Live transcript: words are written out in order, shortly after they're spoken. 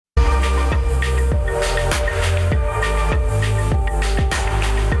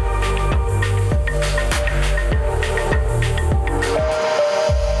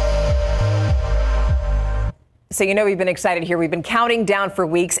So you know we've been excited here. We've been counting down for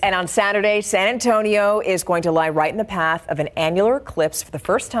weeks, and on Saturday, San Antonio is going to lie right in the path of an annular eclipse for the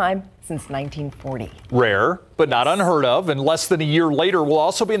first time since 1940. Rare, but not unheard of, and less than a year later, we'll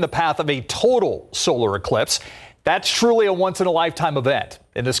also be in the path of a total solar eclipse. That's truly a once-in-a-lifetime event.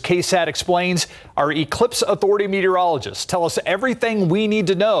 And this KSAT explains, our Eclipse Authority meteorologists tell us everything we need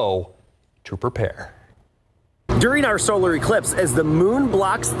to know to prepare. During our solar eclipse, as the moon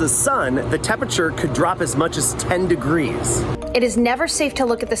blocks the sun, the temperature could drop as much as 10 degrees. It is never safe to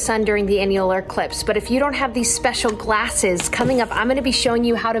look at the sun during the annular eclipse, but if you don't have these special glasses, coming up, I'm going to be showing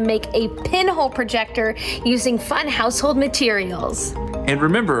you how to make a pinhole projector using fun household materials. And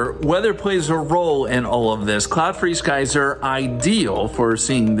remember, weather plays a role in all of this. Cloud-free skies are ideal for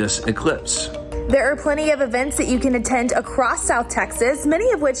seeing this eclipse. There are plenty of events that you can attend across South Texas, many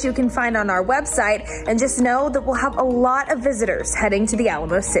of which you can find on our website. And just know that we'll have a lot of visitors heading to the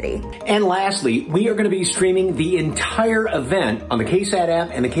Alamo City. And lastly, we are going to be streaming the entire event on the KSAT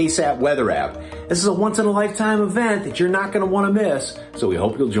app and the KSAT weather app. This is a once-in-a-lifetime event that you're not going to want to miss, so we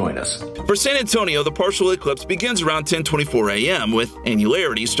hope you'll join us. For San Antonio, the partial eclipse begins around 10:24 a.m. with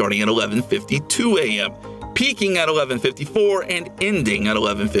annularity starting at 11:52 a.m., peaking at 11:54 and ending at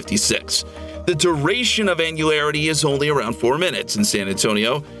 11:56. The duration of annularity is only around 4 minutes in San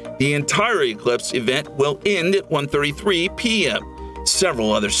Antonio. The entire eclipse event will end at 1:33 p.m.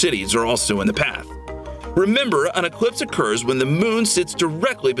 Several other cities are also in the path. Remember, an eclipse occurs when the moon sits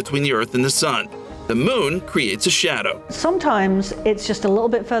directly between the Earth and the sun. The moon creates a shadow. Sometimes it's just a little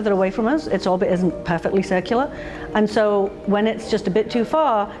bit further away from us. Its orbit isn't perfectly circular. And so when it's just a bit too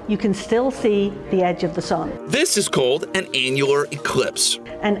far, you can still see the edge of the sun. This is called an annular eclipse.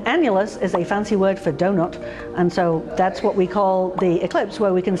 And annulus is a fancy word for donut. And so that's what we call the eclipse,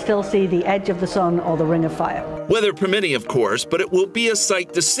 where we can still see the edge of the sun or the ring of fire. Weather permitting, of course, but it will be a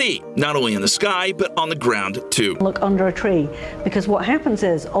sight to see, not only in the sky, but on the ground too. Look under a tree, because what happens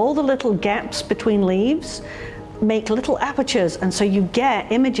is all the little gaps between leaves make little apertures, and so you get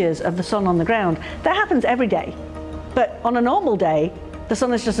images of the sun on the ground. That happens every day. But on a normal day, the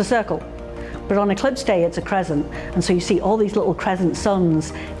sun is just a circle. But on eclipse day, it's a crescent. And so you see all these little crescent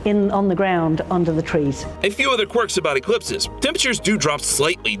suns on the ground under the trees. A few other quirks about eclipses. Temperatures do drop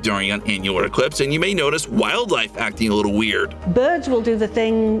slightly during an annular eclipse, and you may notice wildlife acting a little weird. Birds will do the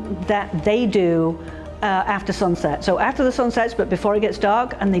thing that they do after sunset. So after the sun sets, but before it gets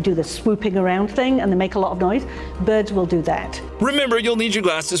dark, and they do the swooping around thing, and they make a lot of noise, birds will do that. Remember, you'll need your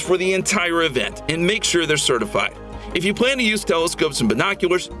glasses for the entire event, and make sure they're certified. If you plan to use telescopes and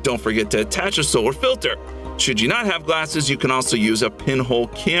binoculars, don't forget to attach a solar filter. Should you not have glasses, you can also use a pinhole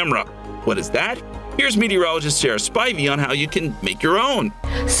camera. What is that? Here's meteorologist Sarah Spivey on how you can make your own.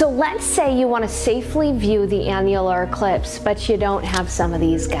 So let's say you want to safely view the annular eclipse, but you don't have some of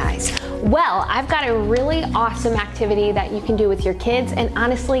these guys. Well, I've got a really awesome activity that you can do with your kids, and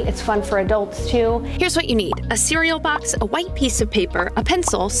honestly, it's fun for adults too. Here's what you need: a cereal box, a white piece of paper, a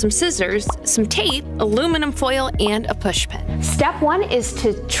pencil, some scissors, some tape, aluminum foil, and a push pin. Step one is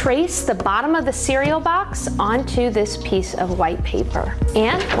to trace the bottom of the cereal box onto this piece of white paper.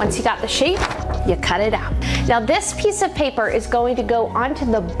 And once you got the shape, you cut it out. Now this piece of paper is going to go onto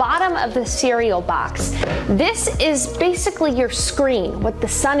the bottom of the cereal box. This is basically your screen, what the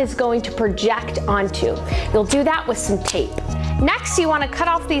sun is going to project onto. You'll do that with some tape. Next, you want to cut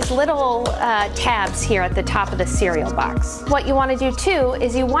off these little tabs here at the top of the cereal box. What you want to do too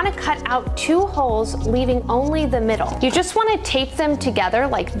is you want to cut out 2 holes, leaving only the middle. You just want to tape them together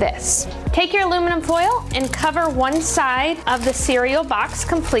like this. Take your aluminum foil and cover one side of the cereal box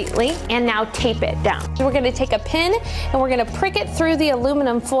completely, and now tape it down. We're going to take a pin and we're going to prick it through the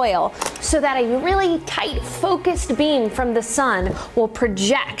aluminum foil so that a really tight focused beam from the sun will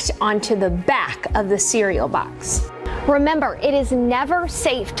project onto the back of the cereal box. Remember, it is never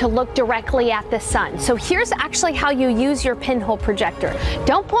safe to look directly at the sun. So here's actually how you use your pinhole projector.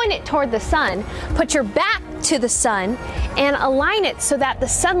 Don't point it toward the sun. Put your back to the sun and align it so that the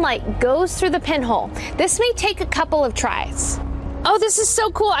sunlight goes through the pinhole. This may take a couple of tries. Oh, this is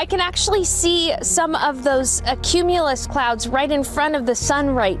so cool. I can actually see some of those cumulus clouds right in front of the sun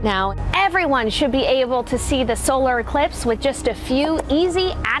right now. Everyone should be able to see the solar eclipse with just a few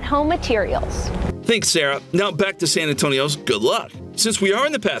easy at-home materials. Thanks, Sarah. Now back to San Antonio's good luck. Since we are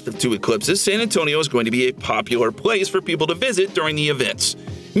in the path of 2 eclipses, San Antonio is going to be a popular place for people to visit during the events.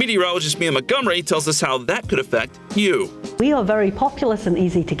 Meteorologist Mia Montgomery tells us how that could affect you. We are very populous and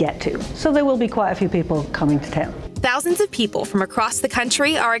easy to get to, so there will be quite a few people coming to town. Thousands of people from across the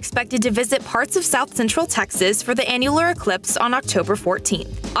country are expected to visit parts of South Central Texas for the annular eclipse on October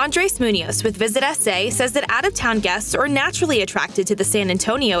 14th. Andres Munoz with Visit SA says that out-of-town guests are naturally attracted to the San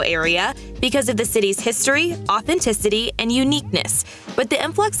Antonio area because of the city's history, authenticity, and uniqueness. But the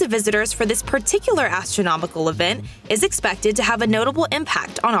influx of visitors for this particular astronomical event is expected to have a notable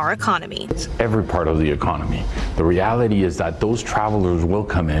impact on our economy. It's every part of the economy. The reality is that those travelers will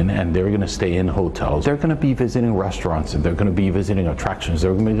come in and they're going to stay in hotels. They're going to be visiting restaurants and they're going to be visiting attractions.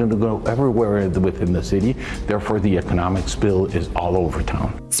 They're going to go everywhere within the city. Therefore, the economic spill is all over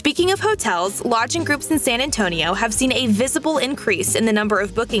town. Speaking of hotels, lodging groups in San Antonio have seen a visible increase in the number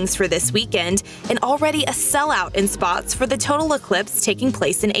of bookings for this weekend and already a sellout in spots for the total eclipse taking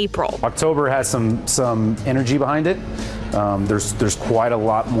place in April. October has some energy behind it. There's quite a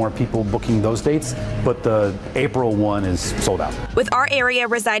lot more people booking those dates, but the April one is sold out. With our area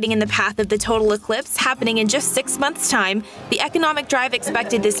residing in the path of the total eclipse happening in just 6 months' time, the economic drive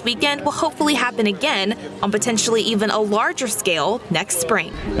expected this weekend will hopefully happen again on potentially even a larger scale next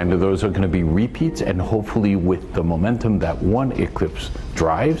spring. And those are going to be repeats, and hopefully with the momentum that one eclipse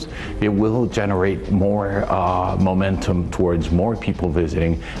drives, it will generate more momentum towards more people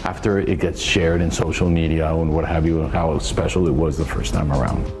visiting after it gets shared in social media and what have you, and how special it was the first time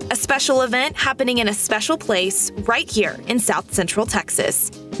around. A special event happening in a special place right here in South Central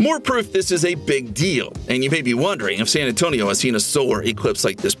Texas. More proof this is a big deal, and you may be wondering if San Antonio has seen a solar eclipse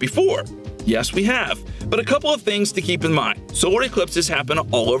like this before. Yes, we have, but a couple of things to keep in mind. Solar eclipses happen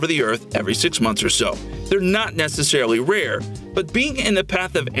all over the Earth every 6 months or so. They're not necessarily rare, but being in the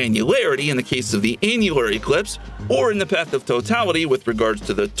path of annularity in the case of the annular eclipse, or in the path of totality with regards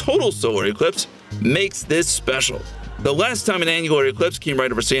to the total solar eclipse, makes this special. The last time an annular eclipse came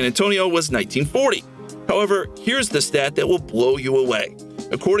right over San Antonio was 1940. However, here's the stat that will blow you away.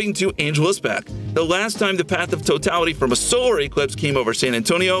 According to Angela Speck, the last time the path of totality from a solar eclipse came over San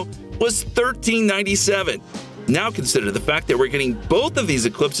Antonio was 1397. Now consider the fact that we're getting both of these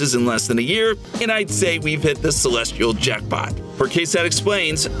eclipses in less than a year, and I'd say we've hit the celestial jackpot. For KSAT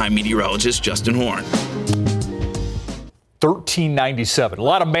Explains, I'm meteorologist Justin Horn. 1397. A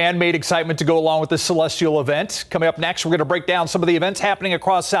lot of man-made excitement to go along with this celestial event. Coming up next, we're going to break down some of the events happening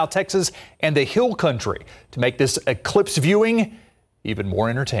across South Texas and the Hill Country to make this eclipse viewing even more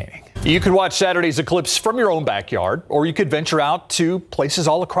entertaining. You could watch Saturday's eclipse from your own backyard, or you could venture out to places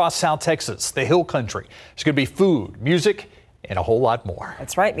all across South Texas, the Hill Country. There's going to be food, music, and a whole lot more.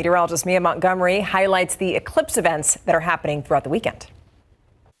 That's right. Meteorologist Mia Montgomery highlights the eclipse events that are happening throughout the weekend.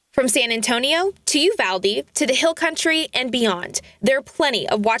 From San Antonio to Uvalde to the Hill Country and beyond, there are plenty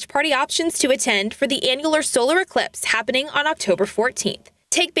of watch party options to attend for the annular solar eclipse happening on October 14th.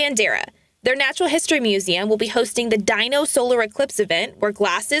 Take Bandera. Their Natural History Museum will be hosting the Dino Solar Eclipse event, where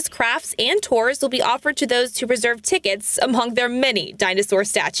glasses, crafts, and tours will be offered to those who reserve tickets among their many dinosaur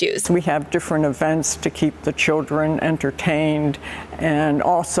statues. We have different events to keep the children entertained, and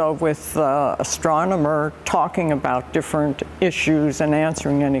also with the astronomer talking about different issues and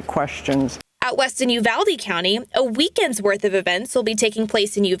answering any questions. Out west in Uvalde County, a weekend's worth of events will be taking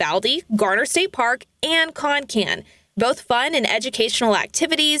place in Uvalde, Garner State Park, and Concan. Both fun and educational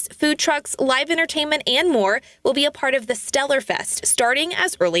activities, food trucks, live entertainment, and more will be a part of the Stellar Fest starting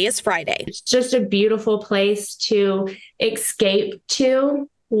as early as Friday. It's just a beautiful place to escape to,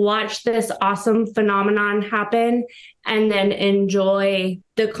 watch this awesome phenomenon happen, and then enjoy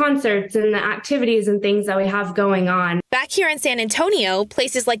the concerts and the activities and things that we have going on. Back here in San Antonio,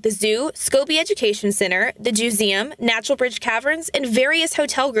 places like the Zoo, Scobie Education Center, the Museum, Natural Bridge Caverns, and various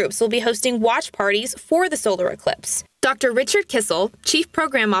hotel groups will be hosting watch parties for the solar eclipse. Dr. Richard Kissel, Chief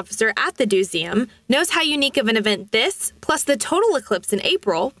Program Officer at the Museum, knows how unique of an event this, plus the total eclipse in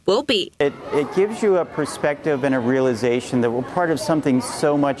April, will be. It gives you a perspective and a realization that we're part of something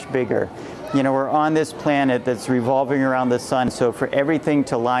so much bigger. You know, we're on this planet that's revolving around the sun, so for everything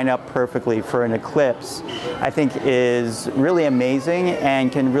to line up perfectly for an eclipse, I think is really amazing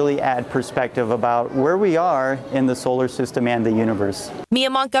and can really add perspective about where we are in the solar system and the universe. Mia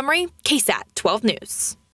Montgomery, KSAT 12 News.